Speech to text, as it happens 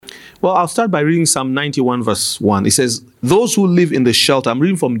Well, I'll start by reading Psalm 91 verse 1. It says, those who live in the shelter, I'm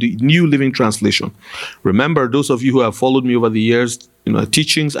reading from the New Living Translation. Remember, those of you who have followed me over the years,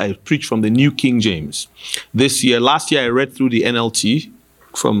 teachings, I preach from the New King James. Last year, I read through the NLT.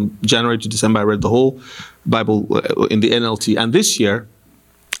 From January to December, I read the whole Bible in the NLT. And this year,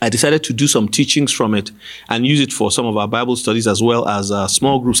 I decided to do some teachings from it and use it for some of our Bible studies as well as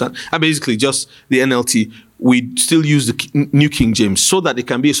small groups. And basically just the NLT. We still use the New King James so that it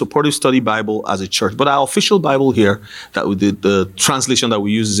can be a supportive study Bible as a church. But our official Bible here, the translation that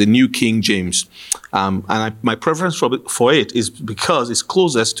we use is a New King James. My preference for it is because it's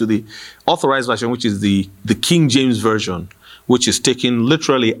closest to the Authorized Version, which is the King James Version, which is taken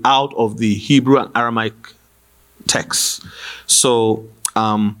literally out of the Hebrew and Aramaic texts. So,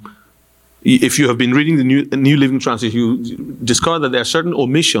 if you have been reading the New Living Translation, you discover that there are certain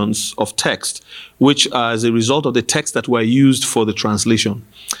omissions of text, which are as a result of the text that were used for the translation.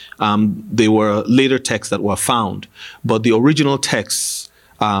 They were later texts that were found. But the original texts,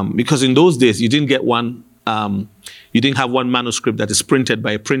 because in those days, you didn't have one manuscript that is printed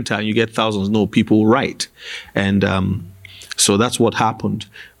by a printer and you get thousands. No, people write. And so that's what happened.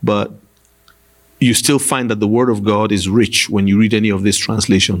 But you still find that the Word of God is rich when you read any of these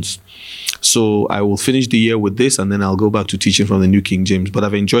translations. So I will finish the year with this, and then I'll go back to teaching from the New King James. But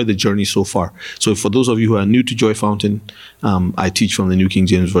I've enjoyed the journey so far. So for those of you who are new to Joy Fountain, I teach from the New King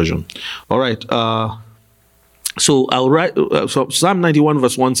James Version. All right. So I'll write. So Psalm 91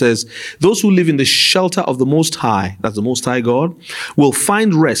 verse 1 says, those who live in the shelter of the Most High, that's the Most High God, will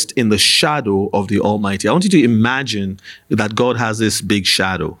find rest in the shadow of the Almighty. I want you to imagine that God has this big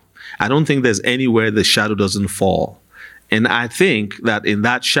shadow. I don't think there's anywhere the shadow doesn't fall. And I think that in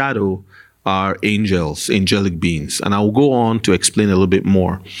that shadow are angels, angelic beings. And I will go on to explain a little bit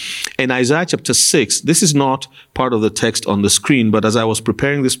more. In Isaiah chapter 6, this is not part of the text on the screen, but as I was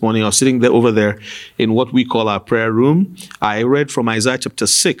preparing this morning, I was sitting there over there in what we call our prayer room. I read from Isaiah chapter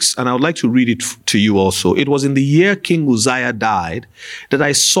 6, and I would like to read it to you also. It was in the year King Uzziah died that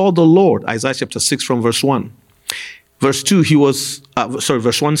I saw the Lord. Isaiah chapter 6 from verse 1. Verse 2,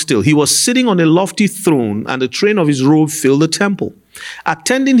 verse 1 still. He was sitting on a lofty throne, and the train of his robe filled the temple.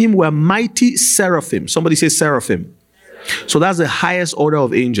 Attending him were mighty seraphim. Somebody say seraphim. So that's the highest order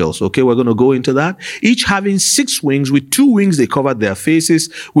of angels. Okay, we're going to go into that. Each having 6 wings. With 2 wings they covered their faces.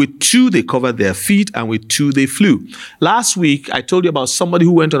 With 2 they covered their feet. And with 2 they flew. Last week I told you about somebody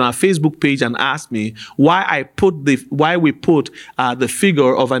who went on our Facebook page and asked me why we put the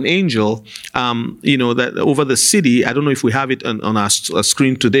figure of an angel, that over the city. I don't know if we have it on our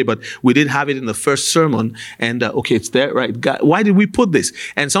screen today, but we did have it in the first sermon. And okay, it's there, right? Why did we put this?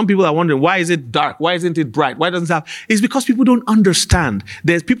 And some people are wondering, why is it dark? Why isn't it bright? Why doesn't it have? It's because people don't understand.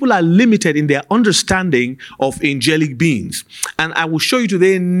 People are limited in their understanding of angelic beings. And I will show you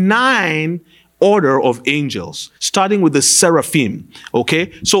today 9 order of angels, starting with the seraphim.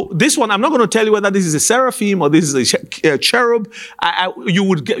 Okay, so this one, I'm not going to tell you whether this is a seraphim or this is a cherub. You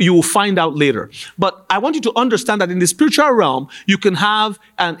will find out later. But I want you to understand that in the spiritual realm, you can have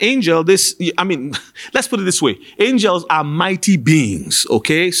an angel. Let's put it this way. Angels are mighty beings.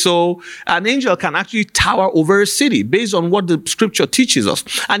 Okay, so an angel can actually tower over a city based on what the scripture teaches us.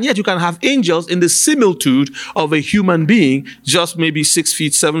 And yet you can have angels in the similitude of a human being, just maybe 6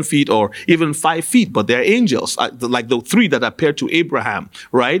 feet, 7 feet, or even 5 feet, but they're angels, like the 3 that appeared to Abraham,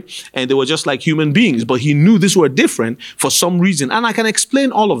 right? And they were just like human beings, but he knew these were different for some reason. And I can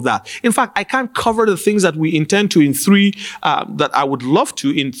explain all of that. In fact, I can't cover the things that we intend to in 3, that I would love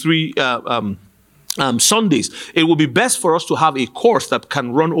to in 3 Sundays. It will be best for us to have a course that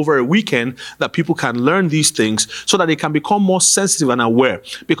can run over a weekend, that people can learn these things so that they can become more sensitive and aware,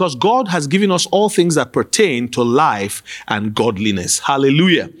 because God has given us all things that pertain to life and godliness.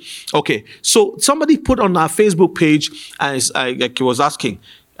 Hallelujah. Okay, so somebody put on our Facebook page, as I was asking,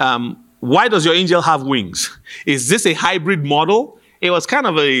 why does your angel have wings? Is this a hybrid model? It was kind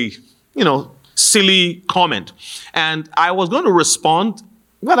of a silly comment, and I was going to respond,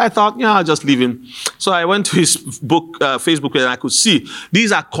 but I thought, I'll just leave him. So I went to his Facebook page, and I could see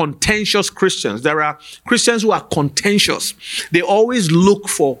these are contentious Christians. There are Christians who are contentious. They always look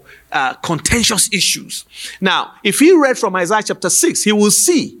for contentious issues. Now, if he read from Isaiah chapter 6, he will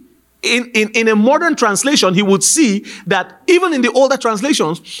see, in a modern translation, he would see that even in the older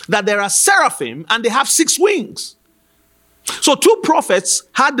translations, that there are seraphim and they have 6 wings. So 2 prophets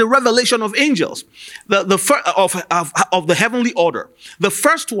had the revelation of angels, of the heavenly order. The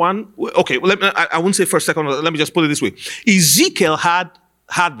first one, okay, I wouldn't say first, second, let me just put it this way. Ezekiel had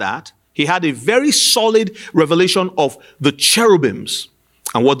that. He had a very solid revelation of the cherubims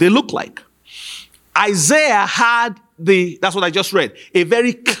and what they look like. Isaiah had that's what I just read, a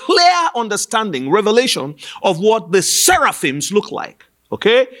very clear understanding, revelation of what the seraphims look like.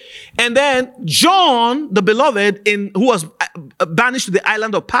 Okay? And then John, the beloved, who was banished to the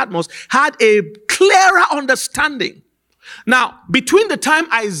island of Patmos, had a clearer understanding. Now, between the time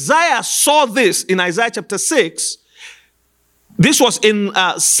Isaiah saw this in Isaiah chapter 6, this was in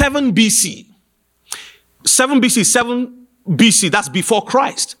 7 BC. 7 BC, that's before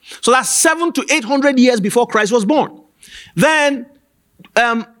Christ. So that's 700 to 800 years before Christ was born. Then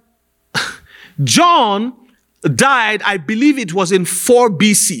John died, I believe it was in 4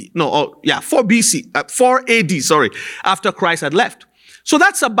 BC. 4 BC, 4 AD, after Christ had left. So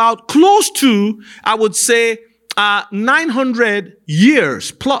that's about close to, I would say, 900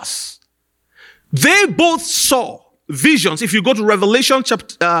 years plus. They both saw visions. If you go to Revelation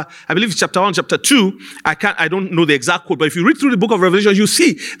chapter, I believe it's chapter 1, chapter 2, I don't know the exact quote, but if you read through the book of Revelation, you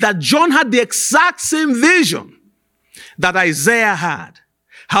see that John had the exact same vision that Isaiah had.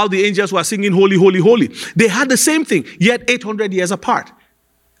 How the angels were singing, holy, holy, holy. They had the same thing, yet 800 years apart.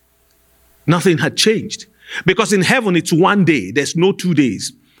 Nothing had changed. Because in heaven, it's one day. There's no 2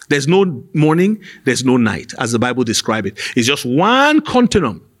 days. There's no morning. There's no night, as the Bible describes it. It's just one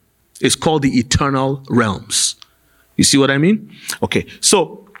continuum. It's called the eternal realms. You see what I mean? Okay.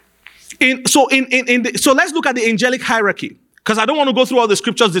 So let's look at the angelic hierarchy. Because I don't want to go through all the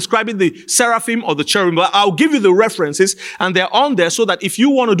scriptures describing the seraphim or the cherubim, but I'll give you the references, and they're on there so that if you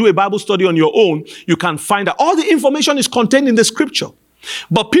want to do a Bible study on your own, you can find out. All the information is contained in the scripture.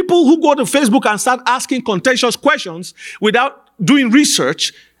 But people who go to Facebook and start asking contentious questions without doing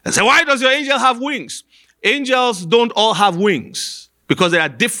research and say, why does your angel have wings? Angels don't all have wings because there are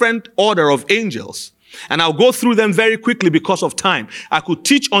different order of angels. And I'll go through them very quickly because of time. I could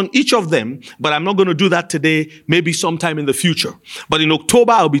teach on each of them, but I'm not going to do that today, maybe sometime in the future. But in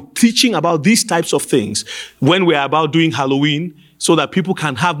October, I'll be teaching about these types of things when we're about doing Halloween so that people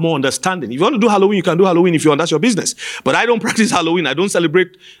can have more understanding. If you want to do Halloween, you can do Halloween if you want. That's your business. But I don't practice Halloween. I don't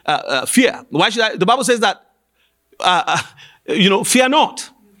celebrate fear. Why should I? The Bible says that, fear not.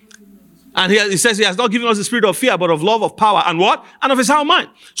 And he says he has not given us the spirit of fear, but of love, of power, and what? And of a sound mind.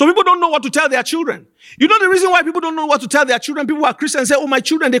 So people don't know what to tell their children. You know the reason why people don't know what to tell their children? People who are Christians say, oh, my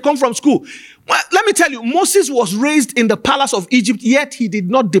children, they come from school. Well, let me tell you, Moses was raised in the palace of Egypt, yet he did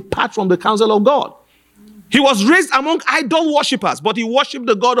not depart from the counsel of God. He was raised among idol worshippers, but he worshipped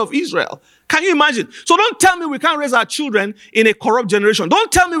the God of Israel. Can you imagine? So don't tell me we can't raise our children in a corrupt generation.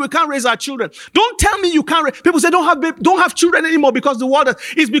 Don't tell me we can't raise our children. Don't tell me you can't people say don't have children anymore because the world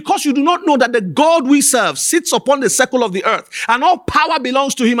is because you do not know that the God we serve sits upon the circle of the earth and all power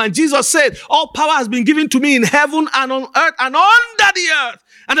belongs to him. And Jesus said, all power has been given to me in heaven and on earth and under the earth.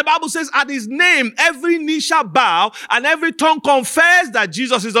 And the Bible says, at his name, every knee shall bow and every tongue confess that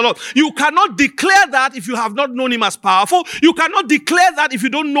Jesus is the Lord. You cannot declare that if you have not known him as powerful. You cannot declare that if you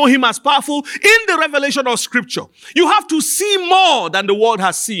don't know him as powerful in the revelation of scripture. You have to see more than the world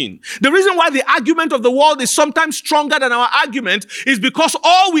has seen. The reason why the argument of the world is sometimes stronger than our argument is because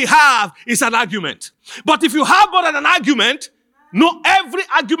all we have is an argument. But if you have more than an argument, every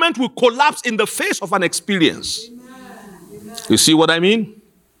argument will collapse in the face of an experience. Amen. You see what I mean?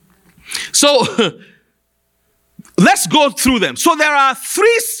 So, let's go through them. So there are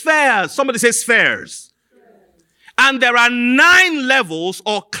 3 spheres. Somebody say spheres. And there are 9 levels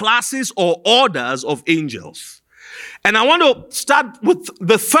or classes or orders of angels. And I want to start with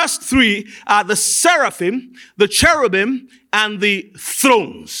the first 3, the seraphim, the cherubim, and the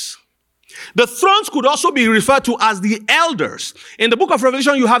thrones. The thrones could also be referred to as the elders. In the book of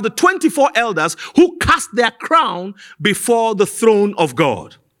Revelation, you have the 24 elders who cast their crown before the throne of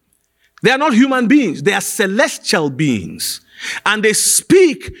God. They are not human beings. They are celestial beings. And they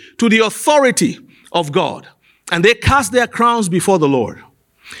speak to the authority of God. And they cast their crowns before the Lord.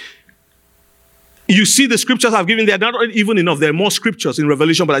 You see the scriptures I've given. They are not even enough. There are more scriptures in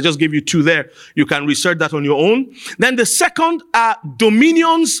Revelation, but I just gave you 2 there. You can research that on your own. Then the second are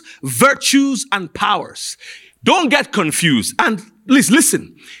dominions, virtues, and powers. Don't get confused. And please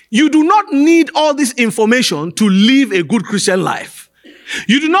listen. You do not need all this information to live a good Christian life.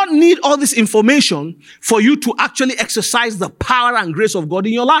 You do not need all this information for you to actually exercise the power and grace of God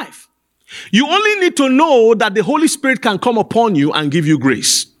in your life. You only need to know that the Holy Spirit can come upon you and give you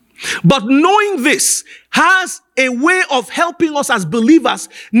grace. But knowing this has a way of helping us as believers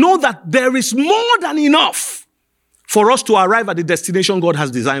know that there is more than enough for us to arrive at the destination God has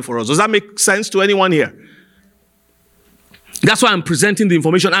designed for us. Does that make sense to anyone here? That's why I'm presenting the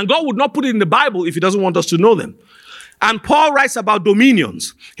information. And God would not put it in the Bible if he doesn't want us to know them. And Paul writes about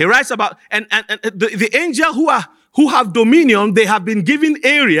dominions. He writes about, and the angel who have dominion, they have been given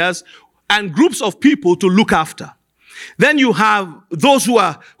areas and groups of people to look after. Then you have those who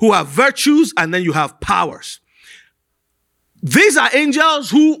have virtues, and then you have powers. These are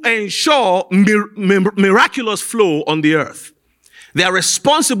angels who ensure miraculous flow on the earth. They are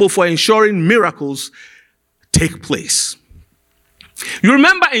responsible for ensuring miracles take place. You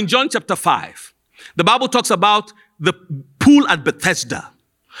remember in John chapter 5, the Bible talks about the pool at Bethesda,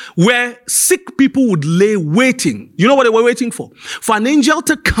 where sick people would lay waiting. You know what they were waiting for? For an angel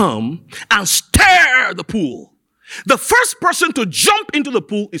to come and stir the pool. The first person to jump into the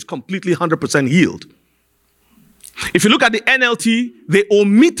pool is completely 100% healed. If you look at the NLT, they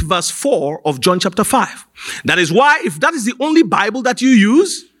omit verse 4 of John chapter 5. That is why, if that is the only Bible that you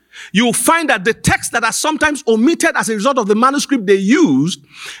use, you'll find that the texts that are sometimes omitted as a result of the manuscript they used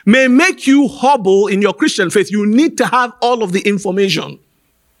may make you hobble in your Christian faith. You need to have all of the information.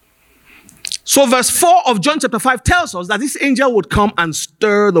 So verse 4 of John chapter 5 tells us that this angel would come and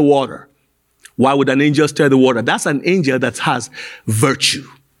stir the water. Why would an angel stir the water? That's an angel that has virtue.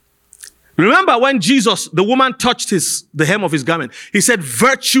 Remember when Jesus, the woman touched the hem of his garment, he said,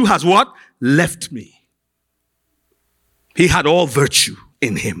 virtue has what? Left me. He had all virtue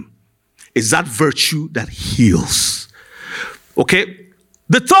in him. It's that virtue that heals. Okay?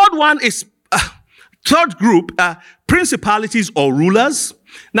 The third one is, third group, principalities or rulers.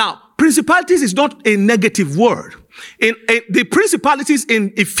 Now, principalities is not a negative word. The principalities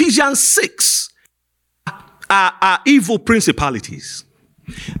in Ephesians 6 are evil principalities.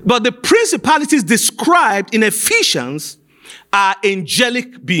 But the principalities described in Ephesians are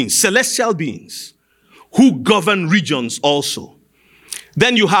angelic beings, celestial beings, who govern regions also.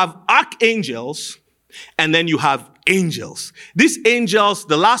 Then you have archangels, and then you have angels. These angels,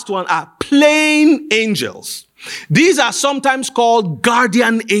 the last one, are plain angels. These are sometimes called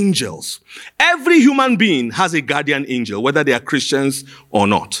guardian angels. Every human being has a guardian angel, whether they are Christians or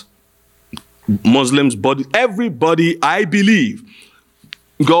not. Muslims, everybody, I believe,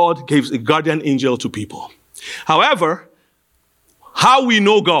 God gives a guardian angel to people. However, how we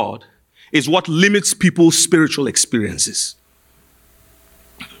know God is what limits people's spiritual experiences.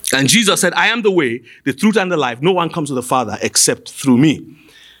 And Jesus said, I am the way, the truth, and the life. No one comes to the Father except through me.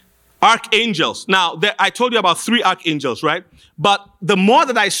 Archangels. Now, I told you about 3 archangels, right? But the more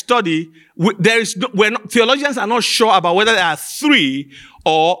that I study, theologians are not sure about whether there are 3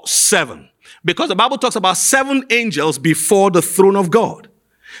 or 7. Because the Bible talks about 7 angels before the throne of God.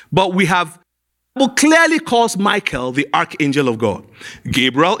 But the Bible clearly calls Michael the archangel of God.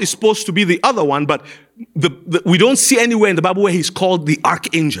 Gabriel is supposed to be the other one, but we don't see anywhere in the Bible where he's called the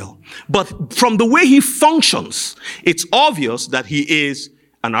archangel. But from the way he functions, it's obvious that he is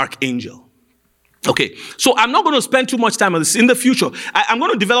an archangel. Okay, so I'm not going to spend too much time on this. In the future, I'm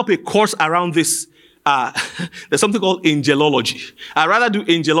going to develop a course around this. There's something called angelology. I'd rather do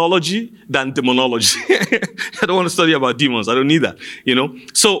angelology than demonology. I don't want to study about demons. I don't need that,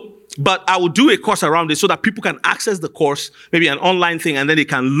 but I will do a course around this so that people can access the course, maybe an online thing, and then they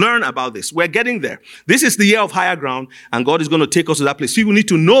can learn about this. We're getting there. This is the year of higher ground, and God is going to take us to that place. People need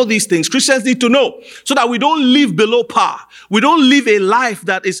to know these things. Christians need to know so that we don't live below par. We don't live a life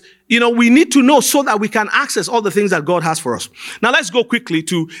that is, we need to know so that we can access all the things that God has for us. Now let's go quickly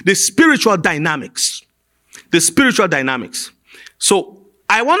to the spiritual dynamics. The spiritual dynamics. So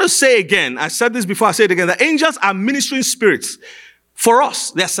I want to say again, I said this before, I say it again, that angels are ministering spirits. For us,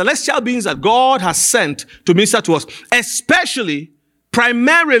 they are celestial beings that God has sent to minister to us, especially,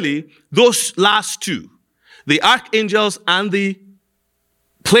 primarily, those last 2, the archangels and the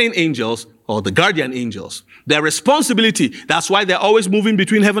plain angels, or the guardian angels. Their responsibility, that's why they're always moving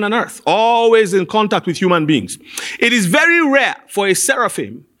between heaven and earth, always in contact with human beings. It is very rare for a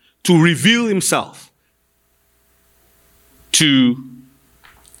seraphim to reveal himself to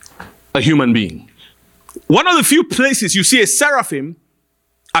a human being. One of the few places you see a seraphim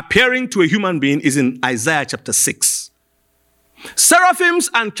appearing to a human being is in Isaiah chapter 6. Seraphims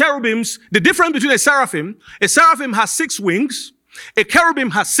and cherubims, the difference between a seraphim has 6 wings, a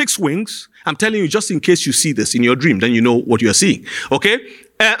cherubim has 6 wings. I'm telling you, just in case you see this in your dream, then you know what you're seeing. Okay?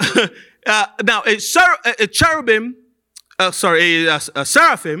 Now, a seraphim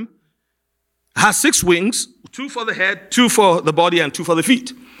has 6 wings, 2 for the head, 2 for the body, and 2 for the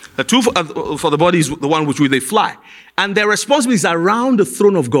feet. The 2 for the body is the one which they fly. And their responsibility is around the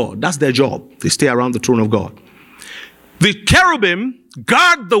throne of God. That's their job. They stay around the throne of God. The cherubim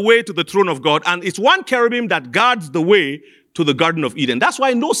guard the way to the throne of God, and it's one cherubim that guards the way to the Garden of Eden. That's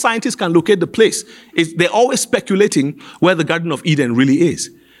why no scientist can locate the place. They're always speculating where the Garden of Eden really is.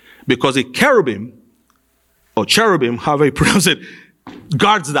 Because a cherubim, however you pronounce it,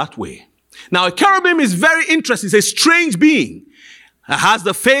 guards that way. Now, a cherubim is very interesting. It's a strange being. It has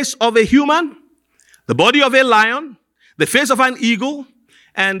the face of a human, the body of a lion, the face of an eagle,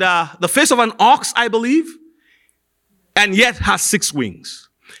 and the face of an ox, I believe, and yet has 6 wings.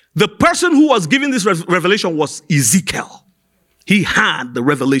 The person who was given this revelation was Ezekiel. He had the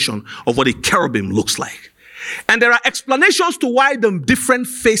revelation of what a cherubim looks like. And there are explanations to why the different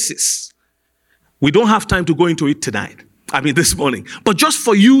faces. We don't have time to go into it tonight. This morning. But just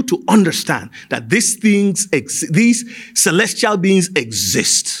for you to understand that these celestial beings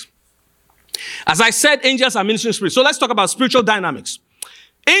exist. As I said, angels are ministering spirits. So let's talk about spiritual dynamics.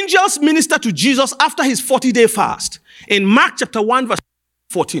 Angels minister to Jesus after his 40-day fast. In Mark chapter 1, verse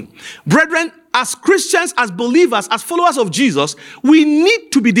 14. Brethren, as Christians, as believers, as followers of Jesus, we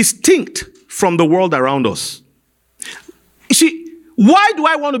need to be distinct from the world around us. You see, why do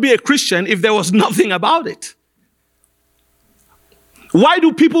I want to be a Christian if there was nothing about it? Why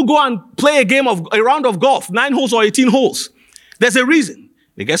do people go and play a round of golf, 9 holes or 18 holes? There's a reason.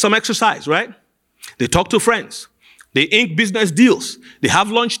 They get some exercise, right? They talk to friends. They ink business deals. They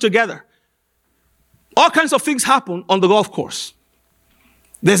have lunch together. All kinds of things happen on the golf course.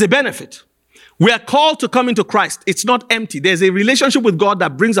 There's a benefit. We are called to come into Christ. It's not empty. There's a relationship with God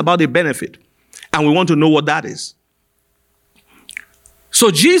that brings about a benefit. And we want to know what that is. So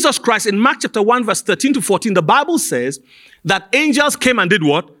Jesus Christ, in Mark chapter 1, verse 13 to 14, the Bible says that angels came and did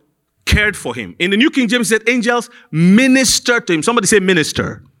what? Cared for him. In the New King James, it said angels ministered to him. Somebody say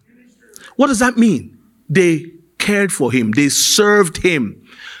minister. What does that mean? They cared for him. They served him.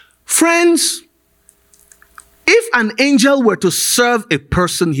 Friends, if an angel were to serve a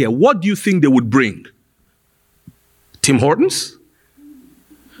person here, what do you think they would bring? Tim Hortons?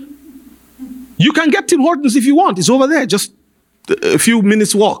 You can get Tim Hortons if you want. It's over there, just a few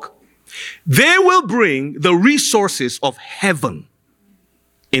minutes walk. They will bring the resources of heaven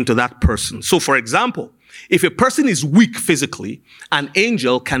into that person. So for example, if a person is weak physically, an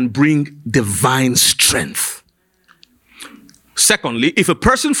angel can bring divine strength. Secondly, if a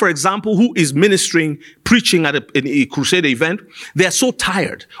person, for example, who is ministering, preaching at a crusade event, they're so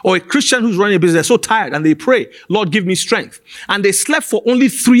tired, or a Christian who's running a business, they're so tired and they pray, Lord, give me strength. And they slept for only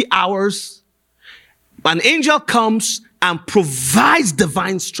 3 hours. An angel comes and provides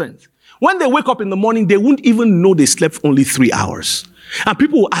divine strength. When they wake up in the morning, they won't even know they slept only 3 hours. And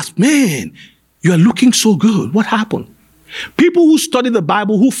people will ask, man, you are looking so good. What happened? People who study the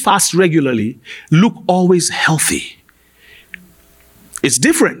Bible, who fast regularly, look always healthy. It's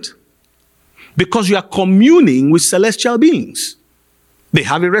different because you are communing with celestial beings. They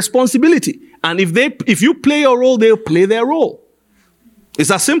have a responsibility. And if you play your role, they'll play their role.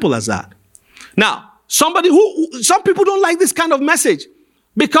 It's as simple as that. Now, some people don't like this kind of message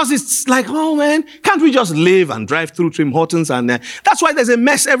because it's like, oh man, can't we just live and drive through Tim Hortons? And that's why there's a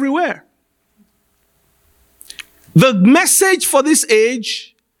mess everywhere. The message for this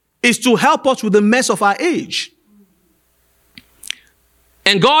age is to help us with the mess of our age.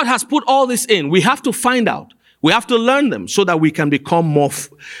 And God has put all this in. We have to find out. We have to learn them so that we can become more,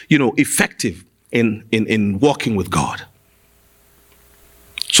 effective in walking with God.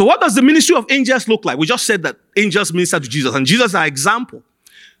 So what does the ministry of angels look like? We just said that angels minister to Jesus, and Jesus is our example.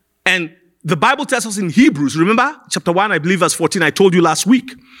 And the Bible tells us in Hebrews, remember, chapter 1, I believe, verse 14, I told you last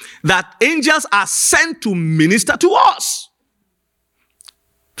week, that angels are sent to minister to us.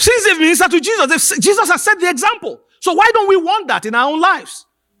 Since they've ministered to Jesus, Jesus has set the example. So why don't we want that in our own lives?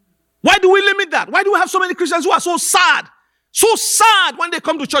 Why do we limit that? Why do we have so many Christians who are so sad? So sad when they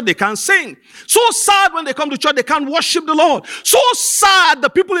come to church, they can't sing. So sad when they come to church, they can't worship the Lord. So sad, the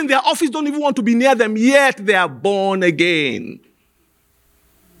people in their office don't even want to be near them, yet they are born again.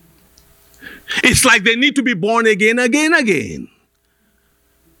 It's like they need to be born again. Haven't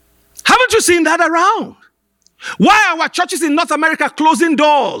you seen that around? Why are our churches in North America closing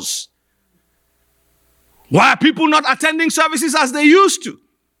doors? Why are people not attending services as they used to?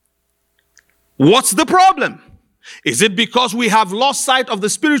 What's the problem? Is it because we have lost sight of the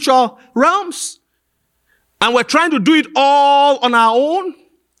spiritual realms? And we're trying to do it all on our own?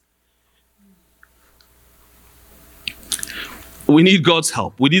 We need God's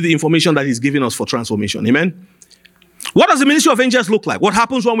help. We need the information that He's giving us for transformation. Amen? What does the ministry of angels look like? What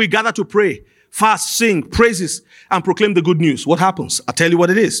happens when we gather to pray, fast, sing, praises, and proclaim the good news? What happens? I'll tell you what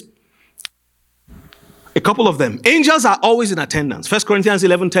it is. A couple of them. Angels are always in attendance. 1 Corinthians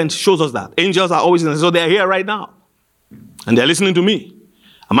 11:10 shows us that. Angels are always in attendance. So they're here right now. And they're listening to me.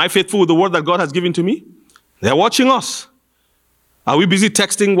 Am I faithful with the word that God has given to me? They're watching us. Are we busy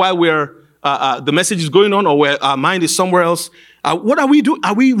texting while the message is going on, or where our mind is somewhere else? What are we doing?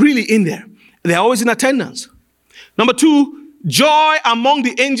 Are we really in there? They're always in attendance. Number 2, joy among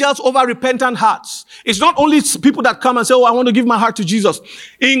the angels over repentant hearts. It's not only people that come and say, oh, I want to give my heart to Jesus,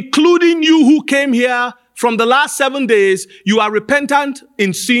 including you who came here from the last 7 days, you are repentant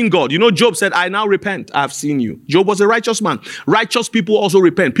in seeing God. You know, Job said, I now repent. I have seen you. Job was a righteous man. Righteous people also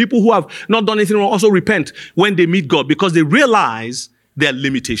repent. People who have not done anything wrong also repent when they meet God because they realize their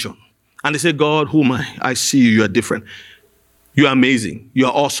limitation. And they say, God, who am I? I see you. You are different. You are amazing. You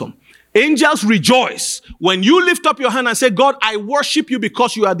are awesome. Angels rejoice when you lift up your hand and say, God, I worship you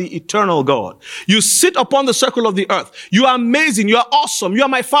because you are the eternal God. You sit upon the circle of the earth. You are amazing. You are awesome. You are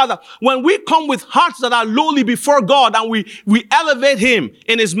my Father. When we come with hearts that are lowly before God and we elevate him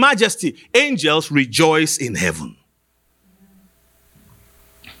in his majesty, angels rejoice in heaven.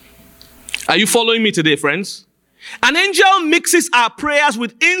 Are you following me today, friends? An angel mixes our prayers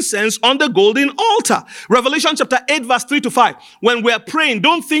with incense on the golden altar. Revelation chapter 8 verse 3-5. When we're praying,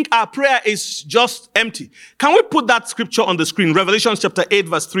 don't think our prayer is just empty. Can we put that scripture on the screen? Revelation chapter 8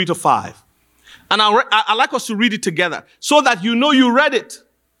 verse 3-5. And I'd like us to read it together so that you know you read it.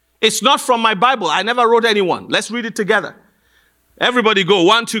 It's not from my Bible. I never wrote anyone. Let's read it together. Everybody go.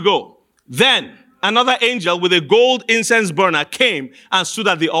 1, 2, go. Then another angel with a gold incense burner came and stood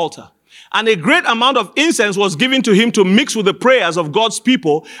at the altar. And a great amount of incense was given to him to mix with the prayers of God's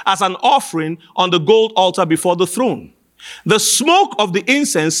people as an offering on the gold altar before the throne. The smoke of the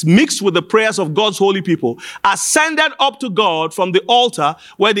incense mixed with the prayers of God's holy people ascended up to God from the altar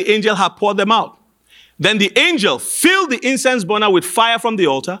where the angel had poured them out. Then the angel filled the incense burner with fire from the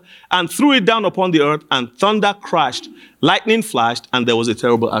altar and threw it down upon the earth, and thunder crashed, lightning flashed, and there was a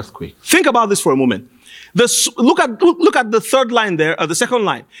terrible earthquake. Think about this for a moment. Look at the third line there, or the second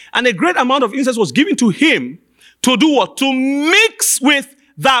line. And a great amount of incense was given to him to do what? To mix with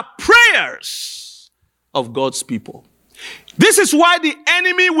the prayers of God's people. This is why the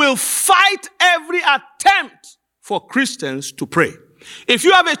enemy will fight every attempt for Christians to pray. If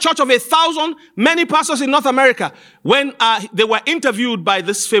you have a church of 1,000, many pastors in North America, when they were interviewed by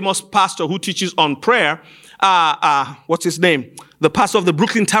this famous pastor who teaches on prayer, what's his name? The pastor of the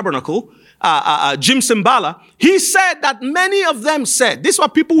Brooklyn Tabernacle, Jim Cymbala, he said that many of them said, these were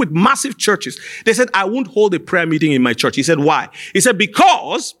people with massive churches. They said, I won't hold a prayer meeting in my church. He said, why? He said,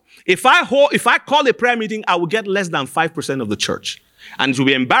 because if I call a prayer meeting, I will get less than 5% of the church. And it will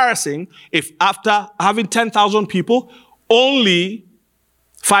be embarrassing if after having 10,000 people, only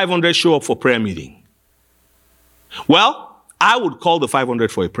 500 show up for prayer meeting. Well, I would call the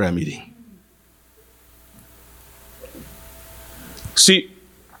 500 for a prayer meeting. See,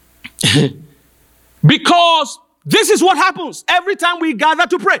 because this is what happens every time we gather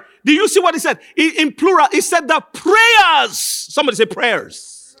to pray. Do you see what he said? In plural, he said the prayers. Somebody say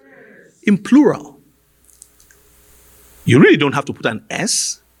prayers. In plural. You really don't have to put an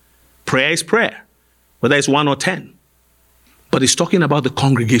S. Prayer is prayer, whether it's 1 or 10. But he's talking about the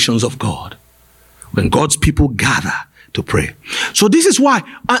congregations of God. When God's people gather to pray. So this is why.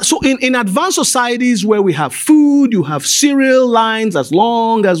 So in advanced societies where we have food, you have cereal lines as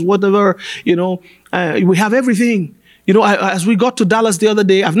long as whatever, we have everything. As we got to Dallas the other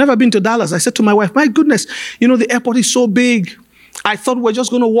day, I've never been to Dallas. I said to my wife, my goodness, the airport is so big. I thought we're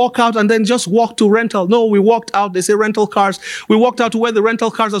just going to walk out and then just walk to rental. No, we walked out. They say rental cars. We walked out to where the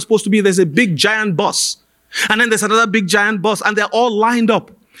rental cars are supposed to be. There's a big giant bus. And then there's another big giant bus. And they're all lined up,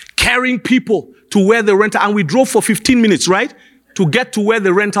 carrying people to where the rental. And we drove for 15 minutes, right? To get to where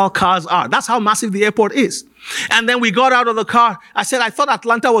the rental cars are. That's how massive the airport is. And then we got out of the car. I said, I thought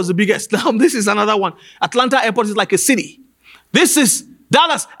Atlanta was the biggest. Now this is another one. Atlanta airport is like a city. This is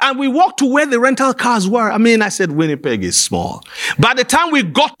Dallas. And we walked to where the rental cars were. I said, Winnipeg is small. By the time we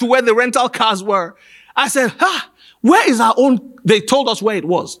got to where the rental cars were, I said, where is our own? They told us where it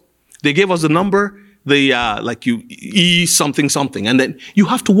was. They gave us the number. E something something, and then you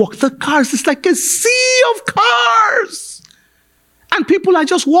have to walk. The cars, it's like a sea of cars. And people are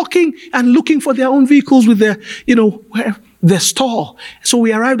just walking and looking for their own vehicles with their stall. So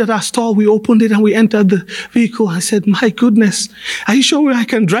we arrived at our stall, we opened it and we entered the vehicle. I said, my goodness, are you sure I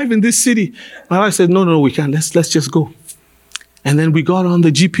can drive in this city? My wife said, no, we can't. Let's just go. And then we got on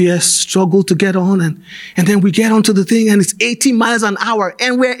the GPS, struggled to get on, and then we get onto the thing, and it's 80 miles an hour,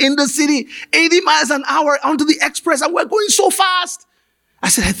 and we're in the city, 80 miles an hour onto the express, and we're going so fast. I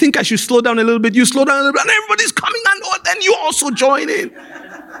said, I think I should slow down a little bit. You slow down a little bit, and everybody's coming, and then you also join in.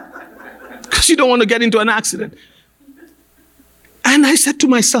 Because you don't want to get into an accident. And I said to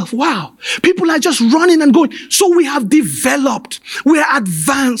myself, wow, people are just running and going. So we have developed, we're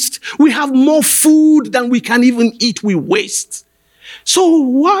advanced, we have more food than we can even eat, we waste. So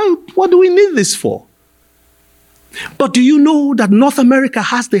what do we need this for? But do you know that North America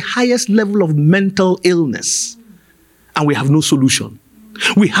has the highest level of mental illness? And we have no solution.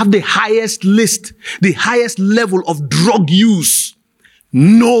 We have the highest list, the highest level of drug use.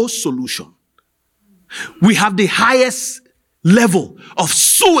 No solution. We have the highest level of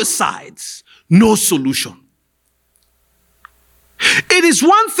suicides, no solution. It is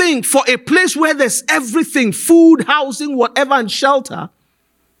one thing for a place where there's everything, food, housing, whatever, and shelter,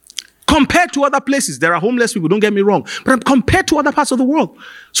 compared to other places. There are homeless people, don't get me wrong, but compared to other parts of the world.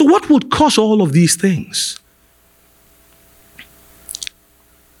 So what would cause all of these things?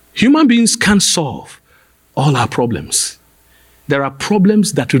 Human beings can't solve all our problems. There are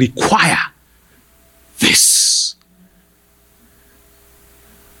problems that require this.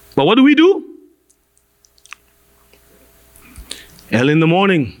 But what do? Early in the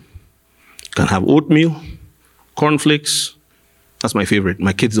morning, you can have oatmeal, cornflakes. That's my favorite.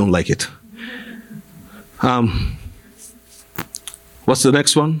 My kids don't like it. What's the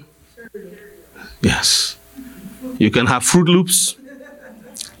next one? Yes. You can have Fruit Loops.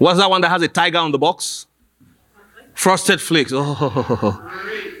 What's that one that has a tiger on the box? Frosted Flakes. Oh,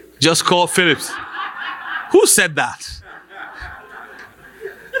 just call Phillips. Who said that?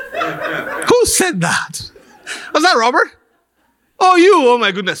 Who said that? Was that Robert? Oh, you. Oh,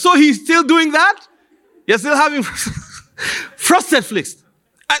 my goodness. So he's still doing that? You're still having Frosted Flakes.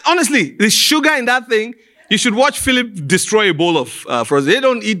 And honestly, the sugar in that thing, you should watch Philip destroy a bowl of Frosted. They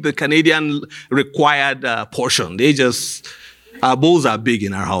don't eat the Canadian required portion. They just, our bowls are big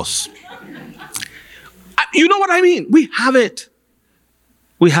in our house. You know what I mean? We have it.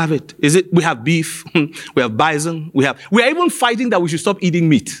 We have it. We have beef. We have bison. We are even fighting that we should stop eating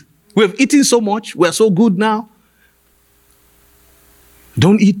meat. We have eaten so much. We are so good now.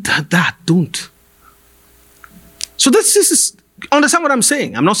 Don't eat that. Don't. So this is, understand what I'm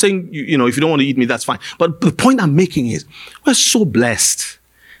saying. I'm not saying, you know, if you don't want to eat meat, that's fine. But the point I'm making is, we're so blessed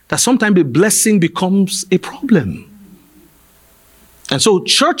that sometimes the blessing becomes a problem. And so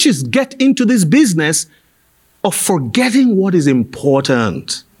churches get into this business of forgetting what is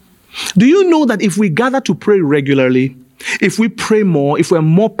important. Do you know that if we gather to pray regularly, if we pray more, if we're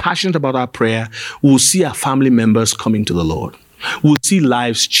more passionate about our prayer, we'll see our family members coming to the Lord. We'll see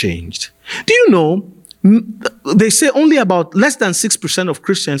lives changed. Do you know, they say only about less than 6% of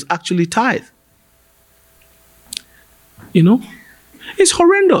Christians actually tithe. You know, it's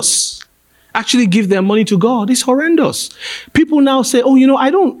horrendous. Actually give their money to God. It's horrendous. People now say, oh, you know,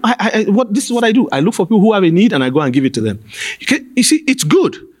 this is what I do. I look for people who have a need and I go and give it to them. You see, it's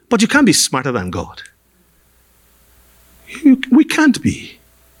good, but you can't be smarter than God. We can't be.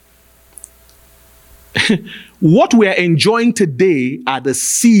 What we are enjoying today are the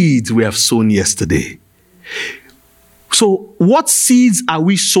seeds we have sown yesterday. So what seeds are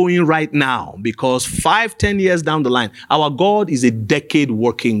we sowing right now? Because 5-10 years down the line, our God is a decade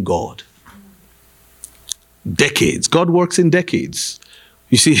working God. Decades. God works in decades.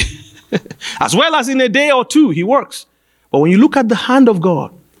 You see, as well as in a day or two, he works. But when you look at the hand of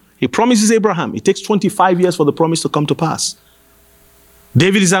God, he promises Abraham, it takes 25 years for the promise to come to pass.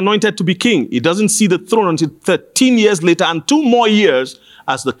 David is anointed to be king. He doesn't see the throne until 13 years later and 2 more years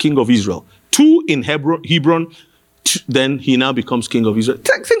as the king of Israel. 2 in Hebron, then he now becomes king of Israel.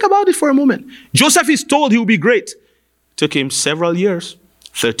 Think about it for a moment. Joseph is told he will be great. It took him several years,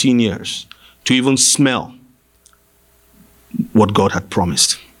 13 years, to even smell what God had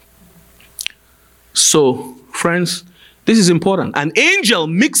promised. So, friends, this is important. An angel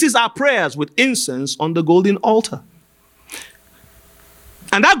mixes our prayers with incense on the golden altar.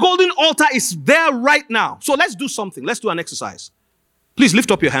 And that golden altar is there right now. So let's do something. Let's do an exercise. Please lift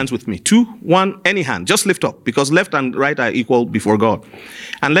up your hands with me. 2, 1, any hand. Just lift up, because left and right are equal before God.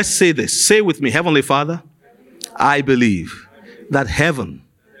 And let's say this. Say with me, Heavenly Father, I believe that heaven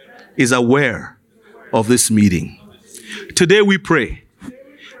is aware of this meeting. Today we pray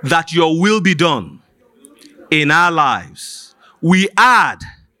that your will be done in our lives. We add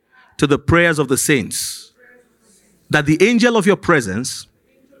to the prayers of the saints that the angel of your presence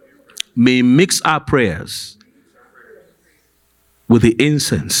may mix our prayers with the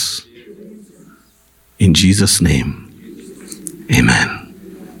incense. In Jesus' name, amen.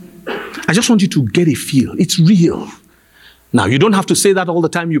 I just want you to get a feel. It's real. Now, you don't have to say that all the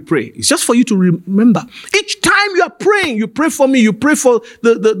time you pray. It's just for you to remember. Each time you are praying, you pray for me, you pray for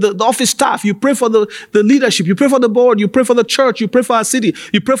the office staff, you pray for the leadership, you pray for the board, you pray for the church, you pray for our city,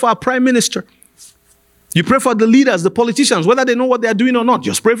 you pray for our prime minister. You pray for the leaders, the politicians, whether they know what they are doing or not.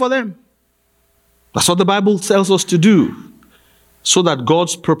 Just pray for them. That's what the Bible tells us to do, so that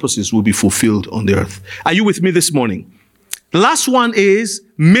God's purposes will be fulfilled on the earth. Are you with me this morning? The last one is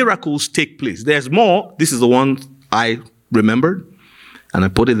miracles take place. There's more. This is the one I remembered, and I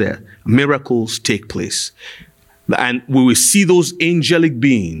put it there. Miracles take place. And we will see those angelic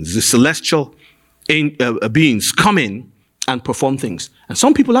beings, the celestial beings come in and perform things. And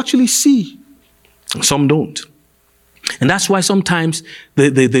some people actually see Some don't. And that's why sometimes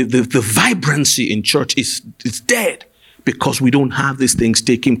the vibrancy in church is dead, because we don't have these things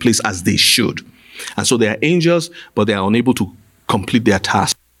taking place as they should. And so they are angels, but they are unable to complete their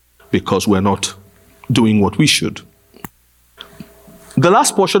task because we're not doing what we should. The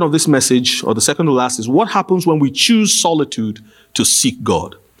last portion of this message, or the second to last, is what happens when we choose solitude to seek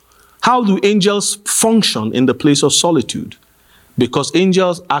God. How do angels function in the place of solitude? Because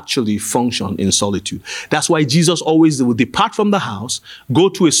angels actually function in solitude. That's why Jesus always would depart from the house, go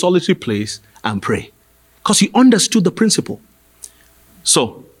to a solitary place and pray. Because he understood the principle.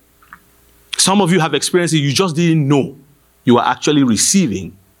 So, some of you have experienced it, you just didn't know you are actually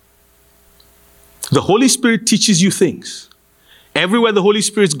receiving. The Holy Spirit teaches you things. Everywhere the Holy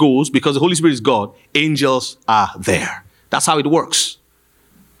Spirit goes, because the Holy Spirit is God, angels are there. That's how it works.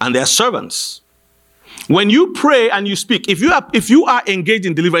 And they're servants. When you pray and you speak, if you are engaged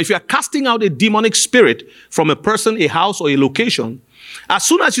in deliverance, if you are casting out a demonic spirit from a person, a house, or a location, as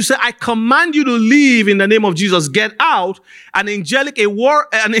soon as you say, I command you to leave in the name of Jesus, get out, an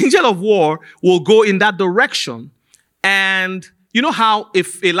angel of war will go in that direction. And you know how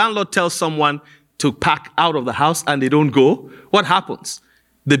if a landlord tells someone to pack out of the house and they don't go, what happens?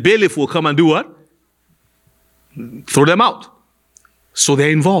 The bailiff will come and do what? Throw them out. So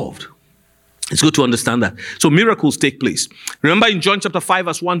they're involved. It's good to understand that. So miracles take place. Remember in John chapter 5,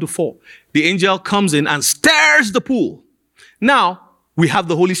 verse 1 to 4, the angel comes in and stirs the pool. Now, we have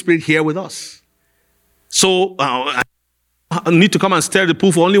the Holy Spirit here with us. So, I need to come and stir the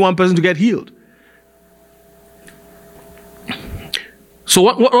pool for only one person to get healed. So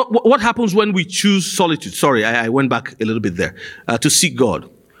what happens when we choose solitude? Sorry, I went back a little bit there. To seek God.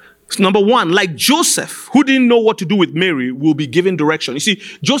 So number one, like Joseph, who didn't know what to do with Mary, will be given direction. You see,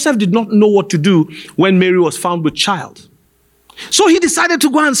 Joseph did not know what to do when Mary was found with child. So he decided to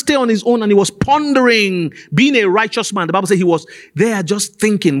go and stay on his own, and he was pondering, being a righteous man. The Bible says he was there just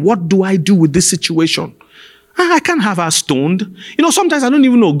thinking, what do I do with this situation? I can't have her stoned. You know, sometimes I don't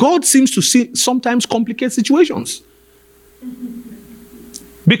even know. God seems to sometimes complicate situations.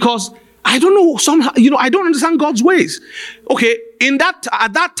 Because I don't know, somehow, I don't understand God's ways. Okay,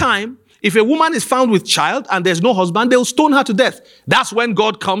 at that time, if a woman is found with child and there's no husband, they'll stone her to death. That's when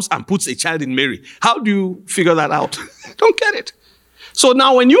God comes and puts a child in Mary. How do you figure that out? Don't get it. So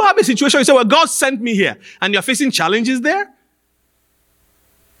now when you have a situation, you say, well, God sent me here, and you're facing challenges there.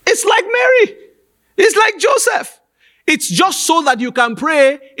 It's like Mary. It's like Joseph. It's just so that you can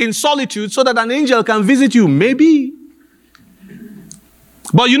pray in solitude so that an angel can visit you. Maybe.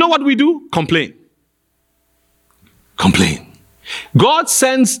 But you know what we do? Complain. Complain. God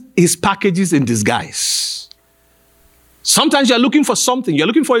sends his packages in disguise. Sometimes you're looking for something. You're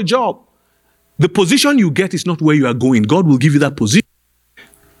looking for a job. The position you get is not where you are going. God will give you that position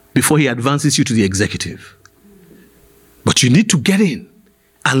before he advances you to the executive. But you need to get in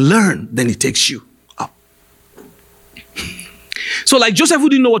and learn. Then he takes you up. So like Joseph, who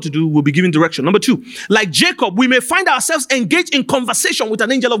didn't know what to do, will be given direction. Number two, like Jacob, we may find ourselves engaged in conversation with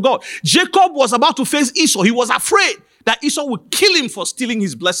an angel of God. Jacob was about to face Esau. He was afraid that Esau would kill him for stealing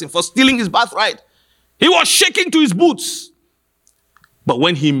his blessing, for stealing his birthright. He was shaking to his boots. But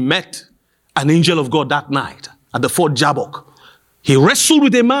when he met an angel of God that night at the Fort Jabbok, he wrestled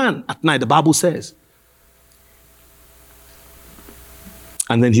with a man at night, the Bible says.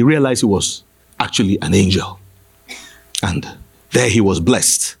 And then he realized he was actually an angel. And there he was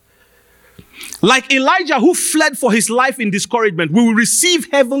blessed. Like Elijah, who fled for his life in discouragement, we will receive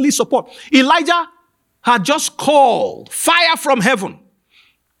heavenly support. Elijah had just called fire from heaven,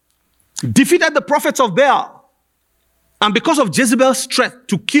 defeated the prophets of Baal. And because of Jezebel's threat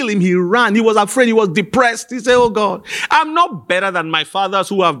to kill him, he ran. He was afraid. He was depressed. He said, oh God, I'm not better than my fathers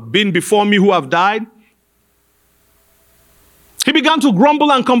who have been before me, who have died. He began to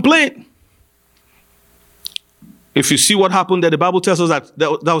grumble and complain. If you see what happened there, the Bible tells us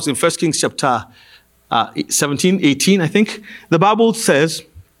that was in 1 Kings chapter 17, 18, I think. The Bible says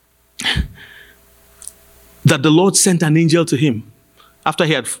that the Lord sent an angel to him after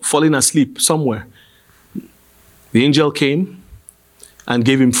he had fallen asleep somewhere. The angel came and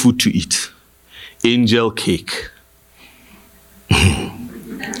gave him food to eat. Angel cake.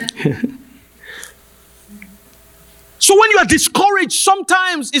 So when you are discouraged,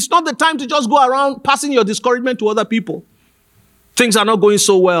 sometimes it's not the time to just go around passing your discouragement to other people. Things are not going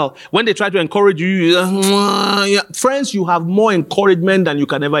so well. When they try to encourage you, friends, you have more encouragement than you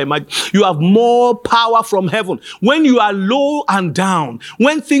can ever imagine. You have more power from heaven. When you are low and down,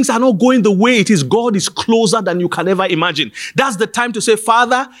 when things are not going the way it is, God is closer than you can ever imagine. That's the time to say,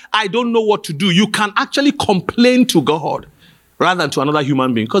 Father, I don't know what to do. You can actually complain to God rather than to another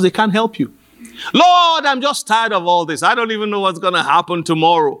human being because they can't help you. Lord, I'm just tired of all this. I don't even know what's going to happen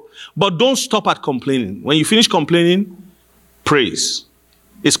tomorrow. But don't stop at complaining. When you finish complaining, praise.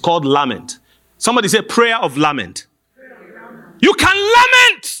 It's called lament. Somebody say prayer of lament. You can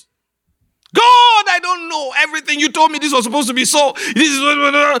lament. God, I don't know everything. You told me this was supposed to be so. This is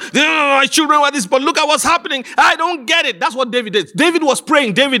my children were this, but look at what's happening. I don't get it. That's what David did. David was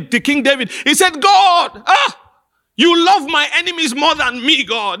praying. The King David, he said, God, you love my enemies more than me,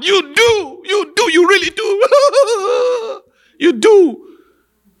 God. You do. You really do. You do.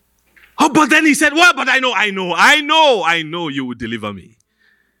 Oh, but then he said, well, but I know you will deliver me.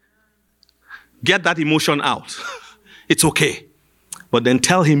 Get that emotion out. It's okay. But then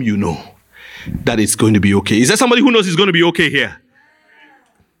tell him you know that it's going to be okay. Is there somebody who knows it's going to be okay here?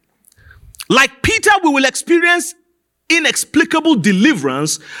 Like Peter, we will experience inexplicable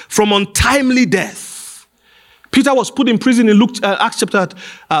deliverance from untimely death. Peter was put in prison in Acts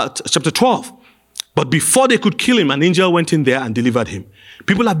chapter 12. But before they could kill him, an angel went in there and delivered him.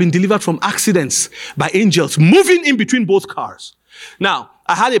 People have been delivered from accidents by angels moving in between both cars. Now,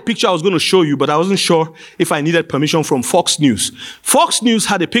 I had a picture I was going to show you, but I wasn't sure if I needed permission from Fox News. Fox News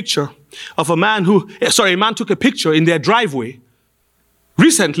had a picture of a man took a picture in their driveway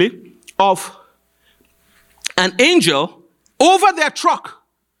recently of an angel over their truck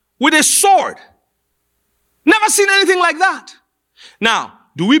with a sword. Never seen anything like that. Now,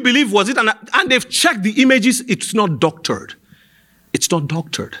 do we believe was it? And they've checked the images. It's not doctored. It's not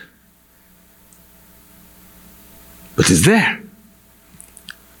doctored. But it's there.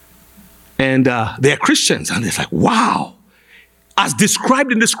 And they're Christians. And it's like, wow. As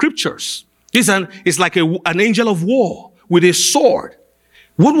described in the scriptures. It's like an angel of war with a sword.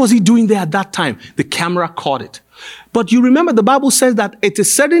 What was he doing there at that time? The camera caught it. But you remember the Bible says that at a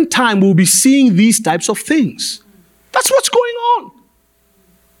certain time we'll be seeing these types of things. That's what's going on.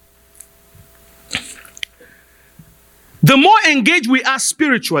 The more engaged we are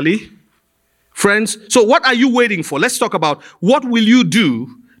spiritually, friends, so what are you waiting for? Let's talk about what will you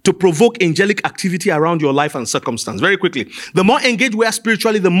do to provoke angelic activity around your life and circumstance. Very quickly. The more engaged we are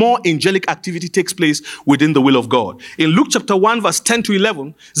spiritually, the more angelic activity takes place within the will of God. In Luke chapter 1, verse 10 to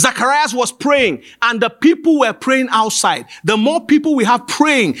 11, Zacharias was praying and the people were praying outside. The more people we have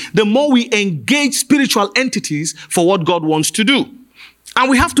praying, the more we engage spiritual entities for what God wants to do. And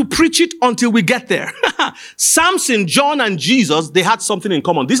we have to preach it until we get there. Samson, John, and Jesus, they had something in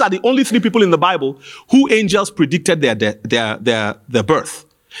common. These are the only three people in the Bible who angels predicted their birth.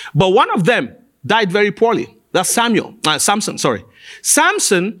 But one of them died very poorly. That's Samson.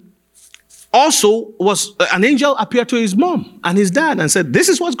 Samson also was, an angel appeared to his mom and his dad and said, this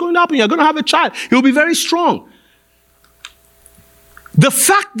is what's going to happen. You're going to have a child. He'll be very strong. The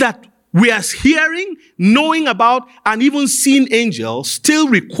fact that we are hearing, knowing about, and even seeing angels still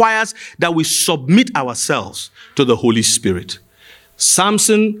requires that we submit ourselves to the Holy Spirit.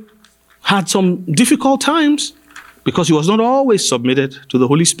 Samson had some difficult times because he was not always submitted to the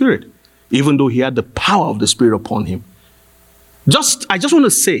Holy Spirit, even though he had the power of the Spirit upon him. I just want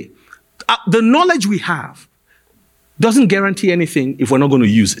to say, the knowledge we have doesn't guarantee anything if we're not going to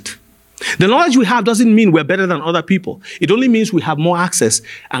use it. The knowledge we have doesn't mean we're better than other people. It only means we have more access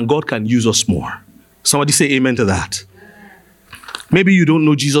and God can use us more. Somebody say amen to that. Maybe you don't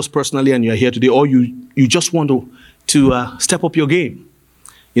know Jesus personally and you're here today, or you just want to step up your game.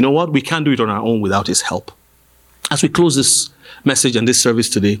 You know what? We can't do it on our own without his help. As we close this message and this service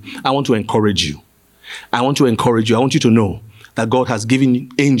today, I want to encourage you. I want you to know that God has given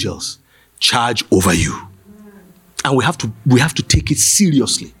angels charge over you. And we have to take it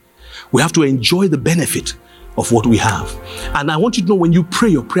seriously. We have to enjoy the benefit of what we have. And I want you to know when you pray,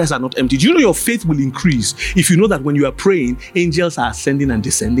 your prayers are not empty. Do you know your faith will increase if you know that when you are praying, angels are ascending and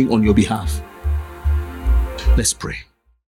descending on your behalf? Let's pray.